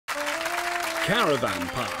Caravan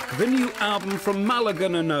Park, the new album from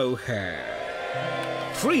Mulligan and O'Hare.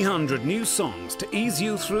 300 new songs to ease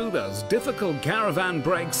you through those difficult caravan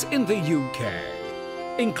breaks in the UK,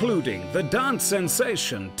 including the dance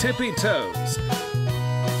sensation Tippy Toes.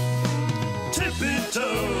 Tippy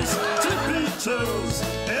Toes, Tippy Toes,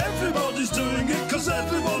 everybody's doing it 'cause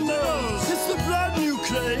everyone knows. It's the brand new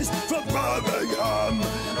craze from Birmingham.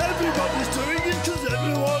 Everybody's doing it 'cause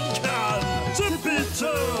everyone can. Tippy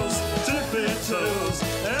Toes,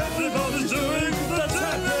 everybody's doing the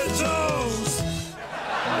Tippy Toes.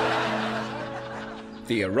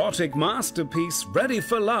 The erotic masterpiece Ready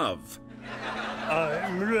for Love.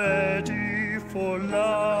 I'm ready for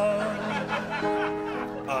love.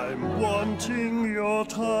 I'm wanting your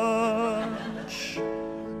touch.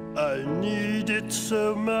 I need it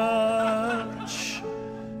so much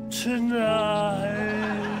tonight.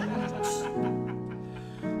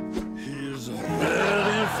 He's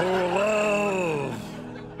ready for love.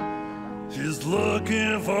 He's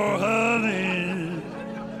looking for honey.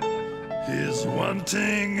 He's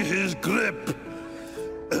wanting his grip,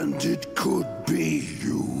 and it could be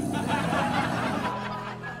you.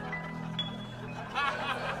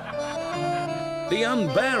 The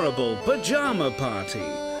unbearable pajama party.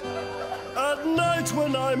 At night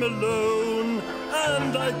when I'm alone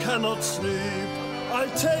and I cannot sleep, I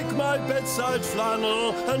take my bedside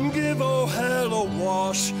flannel and give O'Hare a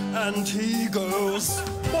wash, and he goes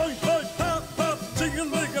boink, boink, pop, pop,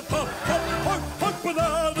 ting-a-ling-a-pop, pop, pop, pop, but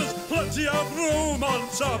there's plenty of room on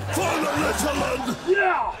top for the little one.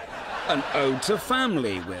 Yeah! An ode to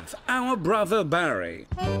family with Our Brother Barry.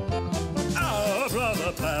 Our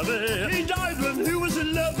brother Barry, he died when he was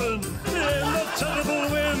 11 in the terrible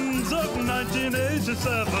winds of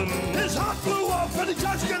 1987. His heart flew off and he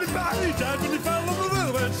tried to get it back. He died when he fell on the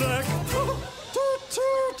railway track. Toot,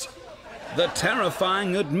 toot. The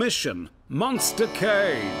terrifying admission, Monster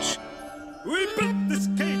Cage. We built this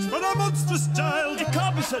cage for a monstrous child. It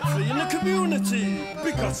can't be set free in the community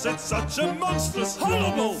because it's such a monstrous,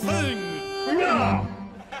 horrible thing. Yeah.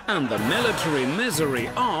 And the military misery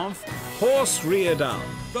of Horse Reared Up.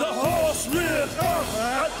 The horse reared up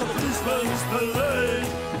at the policeman's parade.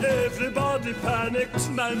 Everybody panicked.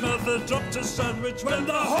 My mother dropped a sandwich when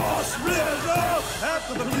the horse reared up at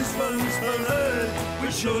the policeman's parade.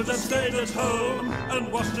 We should have stayed at home and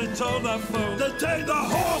watched it on our phone. The day the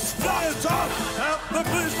horse flies up at the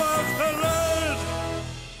policeman's parade.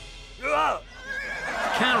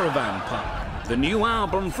 Caravan Park, the new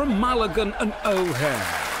album from Mulligan and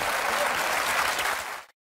O'Hare.